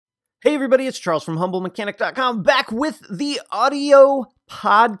Hey everybody, it's Charles from HumbleMechanic.com back with the audio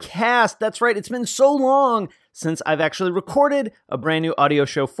podcast. That's right, it's been so long since I've actually recorded a brand new audio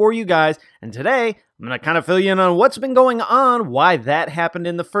show for you guys. And today, I'm going to kind of fill you in on what's been going on, why that happened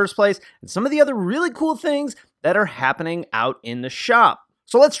in the first place, and some of the other really cool things that are happening out in the shop.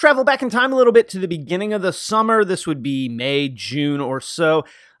 So let's travel back in time a little bit to the beginning of the summer. This would be May, June or so.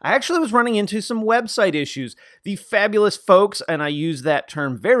 I actually was running into some website issues. The fabulous folks, and I use that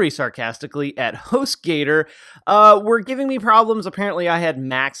term very sarcastically, at HostGator were giving me problems. Apparently, I had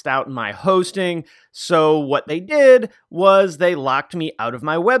maxed out my hosting. So what they did was they locked me out of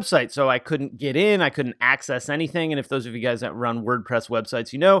my website. So I couldn't get in, I couldn't access anything. And if those of you guys that run WordPress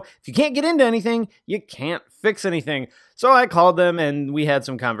websites, you know, if you can't get into anything, you can't fix anything. So I called them and we had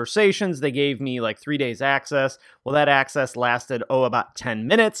some conversations. They gave me like 3 days access. Well, that access lasted, about 10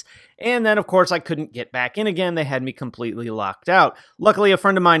 minutes. And then, of course, I couldn't get back in again. They had me completely locked out. Luckily, a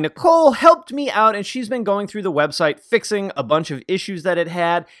friend of mine, Nicole, helped me out, and she's been going through the website, fixing a bunch of issues that it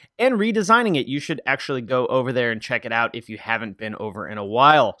had, and redesigning it. You should actually go over there and check it out if you haven't been over in a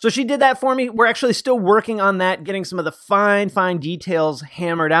while. So she did that for me. We're actually still working on that, getting some of the fine details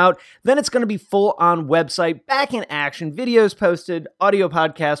hammered out. Then it's going to be full-on website, back in action, videos posted, audio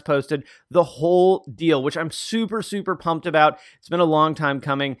podcast posted, the whole deal, which I'm super pumped about. It's been a long time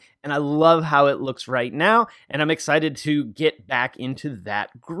coming, and I love how it looks right now, and I'm excited to get back into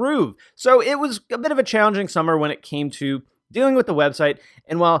that groove. So it was a bit of a challenging summer when it came to dealing with the website,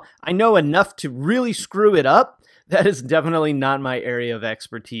 and while I know enough to really screw it up, that is definitely not my area of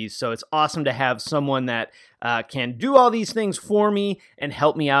expertise. So it's awesome to have someone that can do all these things for me and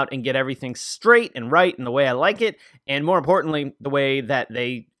help me out and get everything straight and right in the way I like it. And more importantly, the way that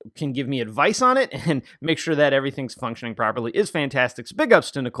they can give me advice on it and make sure that everything's functioning properly is fantastic. So big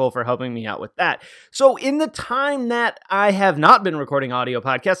ups to Nicole for helping me out with that. So in the time that I have not been recording audio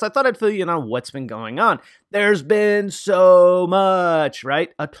podcasts, I thought I'd fill you in on what's been going on. There's been so much,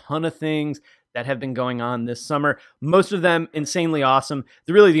 right? A ton of things that have been going on this summer. Most of them insanely awesome.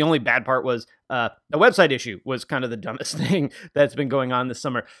 The only bad part was the website issue was kind of the dumbest thing that's been going on this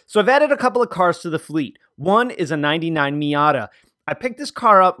summer. So I've added a couple of cars to the fleet. One is a 99 Miata. I picked this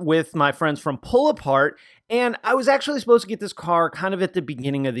car up with my friends from Pull Apart, and I was actually supposed to get this car kind of at the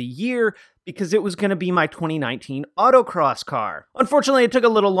beginning of the year because it was going to be my 2019 autocross car. Unfortunately, it took a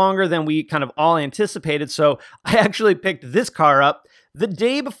little longer than we kind of all anticipated, so I actually picked this car up the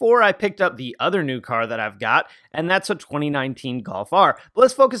day before I picked up the other new car that I've got, and that's a 2019 Golf R. But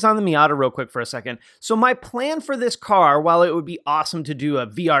let's focus on the Miata real quick for a second. So my plan for this car, while it would be awesome to do a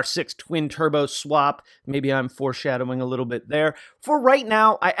VR6 twin turbo swap, maybe I'm foreshadowing a little bit there, for right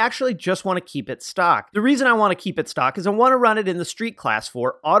now, I actually just want to keep it stock. The reason I want to keep it stock is I want to run it in the street class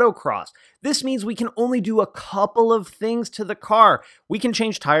for autocross. This means we can only do a couple of things to the car. We can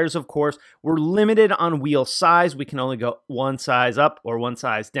change tires, of course. We're limited on wheel size. We can only go one size up or one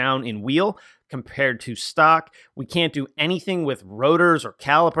size down in wheel compared to stock. We can't do anything with rotors or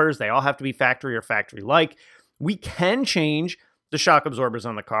calipers. They all have to be factory or factory-like. We can change the shock absorbers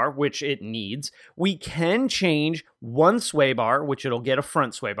on the car, which it needs. We can change one sway bar, which it'll get a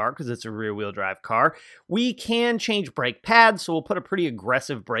front sway bar because it's a rear-wheel drive car. We can change brake pads, so we'll put a pretty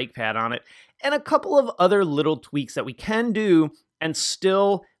aggressive brake pad on it, and a couple of other little tweaks that we can do and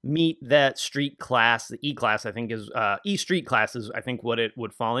still meet that street class. The E-class, I think, is E-street class is, I think, what it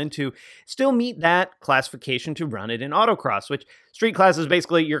would fall into. Still meet that classification to run it in autocross, which street class is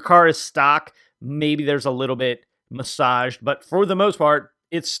basically your car is stock. Maybe there's a little bit massaged, but for the most part,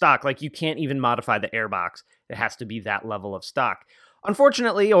 it's stock. Like, you can't even modify the airbox. It has to be that level of stock.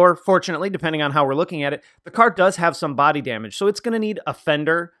 Unfortunately, or fortunately, depending on how we're looking at it, the car does have some body damage. So it's going to need a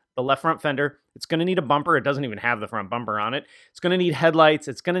fender, the left front fender. It's going to need a bumper. It doesn't even have the front bumper on it. It's going to need headlights.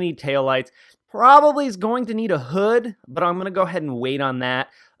 It's going to need taillights. Probably is going to need a hood, but I'm going to go ahead and wait on that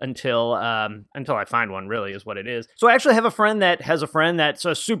until I find one, really, is what it is. So I actually have a friend that has a friend that's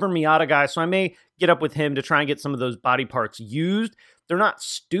a super Miata guy, so I may get up with him to try and get some of those body parts used. They're not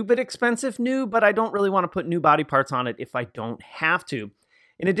stupid expensive new, but I don't really want to put new body parts on it if I don't have to.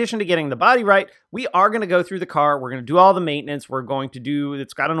 In addition to getting the body right, we are going to go through the car. We're going to do all the maintenance.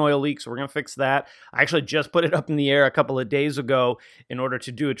 It's got an oil leak, so we're going to fix that. I actually just put it up in the air a couple of days ago in order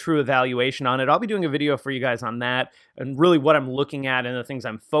to do a true evaluation on it. I'll be doing a video for you guys on that and really what I'm looking at and the things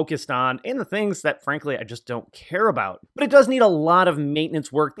I'm focused on and the things that, frankly, I just don't care about. But it does need a lot of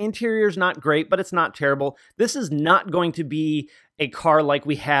maintenance work. The interior's not great, but it's not terrible. This is not going to be a car like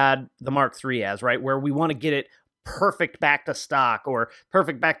we had the Mark III as, right? Where we want to get it perfect back to stock or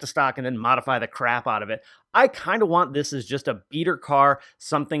perfect back to stock and then modify the crap out of it. I kind of want this as just a beater car,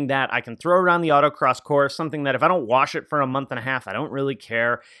 something that I can throw around the autocross course, something that if I don't wash it for a month and a half, I don't really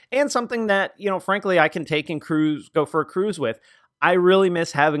care, and something that, frankly, I can take and go for a cruise with. I really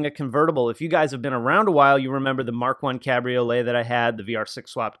miss having a convertible. If you guys have been around a while, you remember the Mark I Cabriolet that I had, the VR6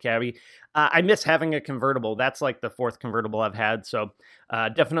 swapped Cabby. I miss having a convertible. That's like the fourth convertible I've had. So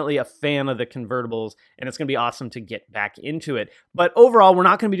definitely a fan of the convertibles, and it's going to be awesome to get back into it. But overall, we're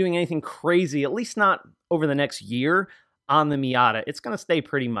not going to be doing anything crazy, at least not over the next year on the Miata. It's going to stay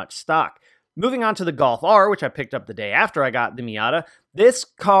pretty much stock. Moving on to the Golf R, which I picked up the day after I got the Miata. This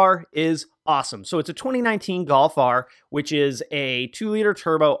car is awesome. So it's a 2019 Golf R, which is a 2-liter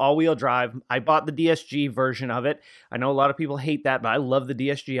turbo all-wheel drive. I bought the DSG version of it. I know a lot of people hate that, but I love the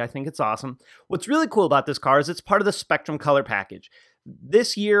DSG. I think it's awesome. What's really cool about this car is it's part of the Spectrum color package.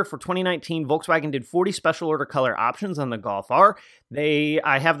 This year for 2019, Volkswagen did 40 special order color options on the Golf R. I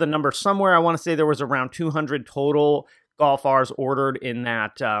have the number somewhere. I want to say there was around 200 total Golf R's ordered in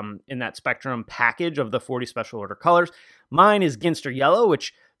that Spectrum package of the 40 special order colors. Mine is Ginster Yellow,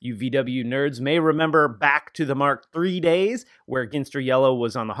 which you VW nerds may remember back to the Mark III days, where Ginster Yellow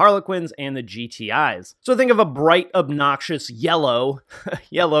was on the Harlequins and the GTIs. So think of a bright, obnoxious yellow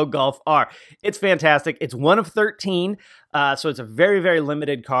Golf R. It's fantastic. It's one of 13, so it's a very, very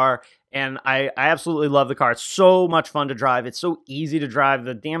limited car. And I absolutely love the car. It's so much fun to drive. It's so easy to drive.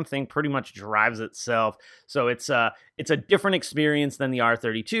 The damn thing pretty much drives itself. So it's a different experience than the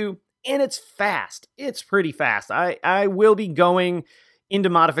R32, and it's fast. It's pretty fast. I will be going into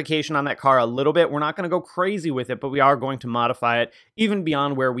modification on that car a little bit. We're not going to go crazy with it, but we are going to modify it even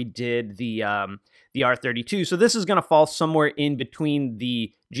beyond where we did the R32. So this is going to fall somewhere in between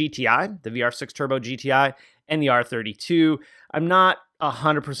the GTI, the VR6 Turbo GTI, and the R32. I'm not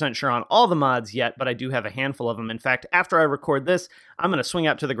 100% sure on all the mods yet, but I do have a handful of them. In fact, after I record this, I'm going to swing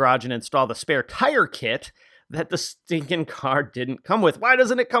out to the garage and install the spare tire kit that the stinking car didn't come with. Why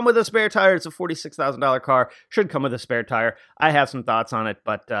doesn't it come with a spare tire? It's a $46,000 car. Should come with a spare tire. I have some thoughts on it,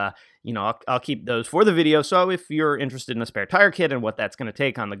 but I'll keep those for the video. So if you're interested in a spare tire kit and what that's going to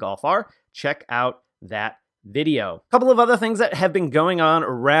take on the Golf R, check out that video. A couple of other things that have been going on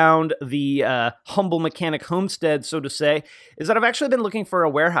around the Humble Mechanic homestead, so to say, is that I've actually been looking for a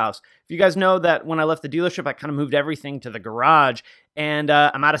warehouse. If you guys know that when I left the dealership, I kind of moved everything to the garage, and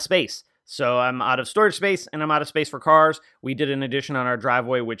I'm out of space. So I'm out of storage space, and I'm out of space for cars. We did an addition on our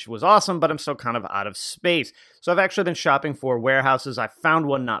driveway, which was awesome, but I'm still kind of out of space. So I've actually been shopping for warehouses. I found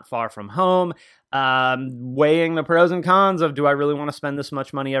one not far from home. Weighing the pros and cons of, do I really want to spend this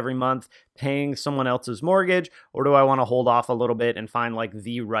much money every month paying someone else's mortgage, or do I want to hold off a little bit and find like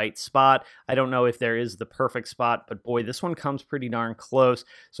the right spot? I don't know if there is the perfect spot, but boy, this one comes pretty darn close.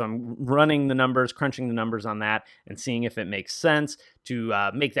 So I'm running the numbers, crunching the numbers on that, and seeing if it makes sense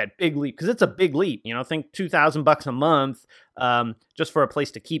to make that big leap, because it's a big leap. Think $2,000 a month just for a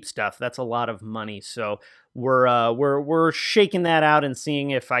place to keep stuff. That's a lot of money. So we're shaking that out and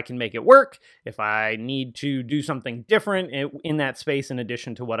seeing if I can make it work, if I need to do something different in that space in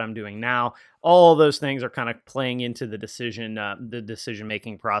addition to what I'm doing now. All those things are kind of playing into the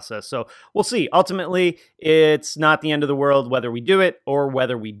decision-making process. So we'll see. Ultimately, it's not the end of the world whether we do it or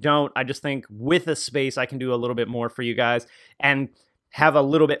whether we don't. I just think with a space, I can do a little bit more for you guys and have a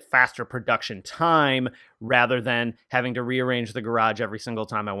little bit faster production time rather than having to rearrange the garage every single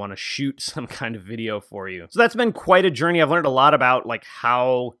time I want to shoot some kind of video for you. So that's been quite a journey. I've learned a lot about like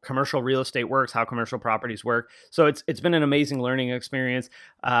how commercial real estate works, how commercial properties work. So it's been an amazing learning experience.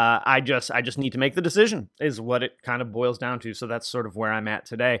 I just need to make the decision is what it kind of boils down to. So that's sort of where I'm at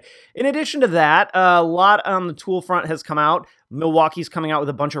today. In addition to that, a lot on the tool front has come out. Milwaukee's coming out with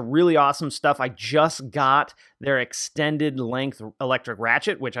a bunch of really awesome stuff. I just got their extended length electric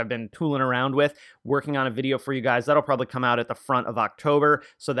ratchet, which I've been tooling around with, working on a video for you guys. That'll probably come out at the front of October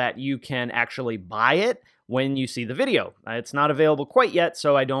so that you can actually buy it when you see the video. It's not available quite yet,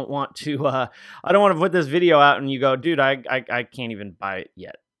 so I don't want to put this video out and you go, dude, I can't even buy it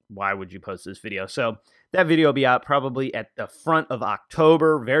yet. Why would you post this video? So that video will be out probably at the front of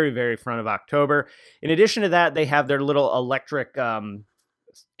October, very, very front of October. In addition to that, they have their little electric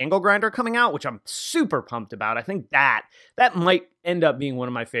angle grinder coming out, which I'm super pumped about. I think that might end up being one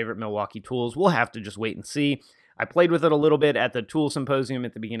of my favorite Milwaukee tools. We'll have to just wait and see. I played with it a little bit at the Tool Symposium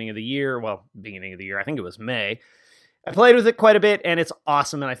at the beginning of the year. Well, beginning of the year, I think it was May. I played with it quite a bit, and it's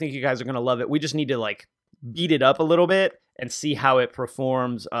awesome, and I think you guys are going to love it. We just need to beat it up a little bit and see how it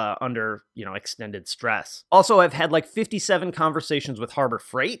performs under, extended stress. Also, I've had 57 conversations with Harbor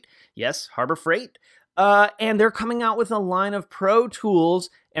Freight. Yes, Harbor Freight. And they're coming out with a line of Pro Tools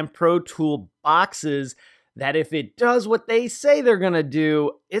and Pro Tool boxes that if it does what they say they're going to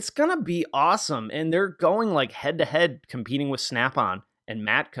do, it's going to be awesome. And they're going like head to head competing with Snap-on and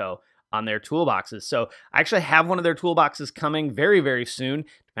Matco on their toolboxes. So I actually have one of their toolboxes coming very, very soon.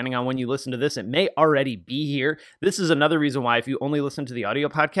 Depending on when you listen to this, it may already be here. This is another reason why if you only listen to the audio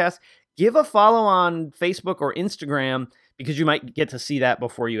podcast, give a follow on Facebook or Instagram, because you might get to see that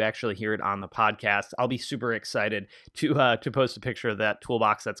before you actually hear it on the podcast. I'll be super excited to post a picture of that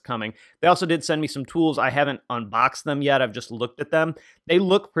toolbox that's coming. They also did send me some tools. I haven't unboxed them yet. I've just looked at them. They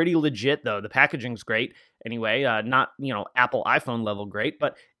look pretty legit, though. The packaging's great. Anyway, not, Apple iPhone level great,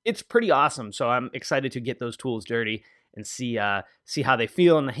 but it's pretty awesome. So I'm excited to get those tools dirty and see how they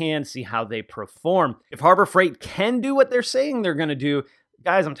feel in the hand, see how they perform. If Harbor Freight can do what they're saying they're going to do,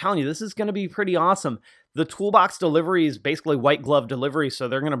 guys, I'm telling you, this is going to be pretty awesome. The toolbox delivery is basically white glove delivery, so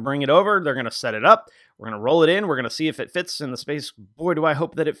they're going to bring it over, they're going to set it up, we're going to roll it in, we're going to see if it fits in the space. Boy, do I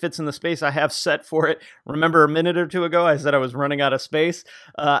hope that it fits in the space I have set for it. Remember a minute or two ago, I said I was running out of space.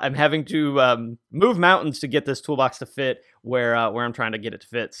 I'm having to move mountains to get this toolbox to fit where I'm trying to get it to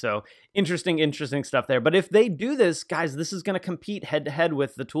fit. So interesting stuff there. But if they do this, guys, this is going to compete head to head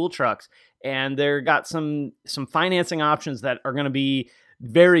with the tool trucks, and they're got some financing options that are going to be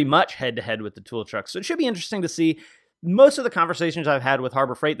very much head-to-head with the tool trucks. So it should be interesting to see. Most of the conversations I've had with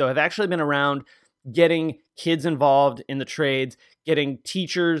Harbor Freight, though, have actually been around getting kids involved in the trades, getting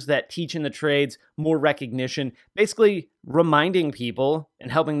teachers that teach in the trades more recognition, basically reminding people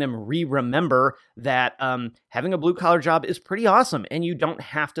and helping them remember that having a blue-collar job is pretty awesome, and you don't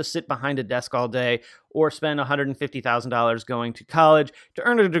have to sit behind a desk all day or spend $150,000 going to college to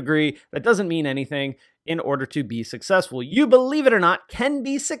earn a degree that doesn't mean anything in order to be successful. You, believe it or not, can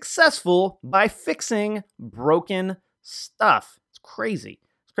be successful by fixing broken stuff. It's crazy.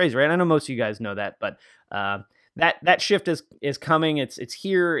 It's crazy, right? I know most of you guys know that, but that shift is coming. It's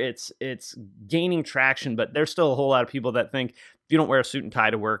here. It's gaining traction, but there's still a whole lot of people that think if you don't wear a suit and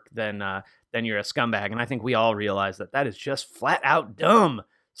tie to work, then you're a scumbag. And I think we all realize that is just flat out dumb.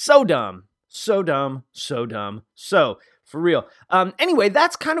 So dumb. So dumb. So dumb. So for real. Anyway,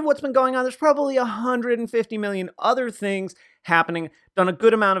 that's kind of what's been going on. There's probably 150 million other things happening. Done a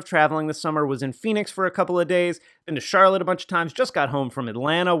good amount of traveling this summer. Was in Phoenix for a couple of days. Been to Charlotte a bunch of times. Just got home from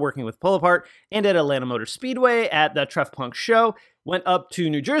Atlanta working with Pull Apart and at Atlanta Motor Speedway at the Treff Punk show. Went up to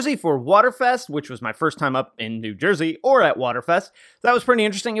New Jersey for Waterfest, which was my first time up in New Jersey or at Waterfest. That was pretty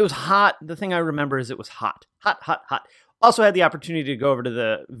interesting. It was hot. The thing I remember is it was hot. Hot. Also had the opportunity to go over to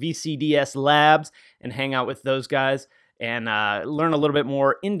the VCDS labs and hang out with those guys and learn a little bit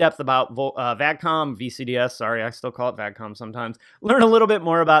more in-depth about VAGCOM, VCDS, sorry, I still call it VAGCOM sometimes. Learn a little bit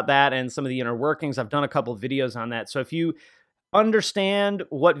more about that and some of the inner workings. I've done a couple of videos on that. So if you understand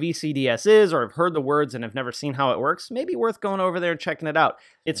what VCDS is or have heard the words and have never seen how it works, maybe worth going over there and checking it out.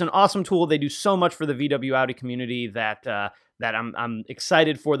 It's an awesome tool. They do so much for the VW Audi community that I'm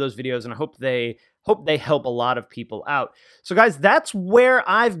excited for those videos, and I hope they help a lot of people out. So guys, that's where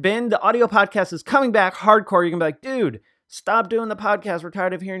I've been. The audio podcast is coming back hardcore. You're gonna be like, dude, stop doing the podcast. We're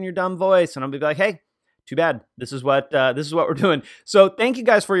tired of hearing your dumb voice. And I'll be like, hey, too bad. This is what we're doing. So thank you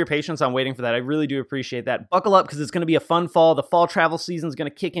guys for your patience on waiting for that. I really do appreciate that. Buckle up because it's going to be a fun fall. The fall travel season is going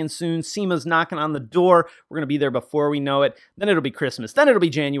to kick in soon. SEMA's knocking on the door. We're going to be there before we know it. Then it'll be Christmas. Then it'll be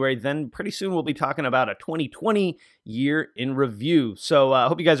January. Then pretty soon we'll be talking about a 2020 year in review. So I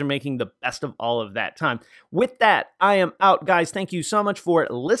hope you guys are making the best of all of that time. With that, I am out, guys. Thank you so much for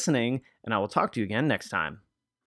listening, and I will talk to you again next time.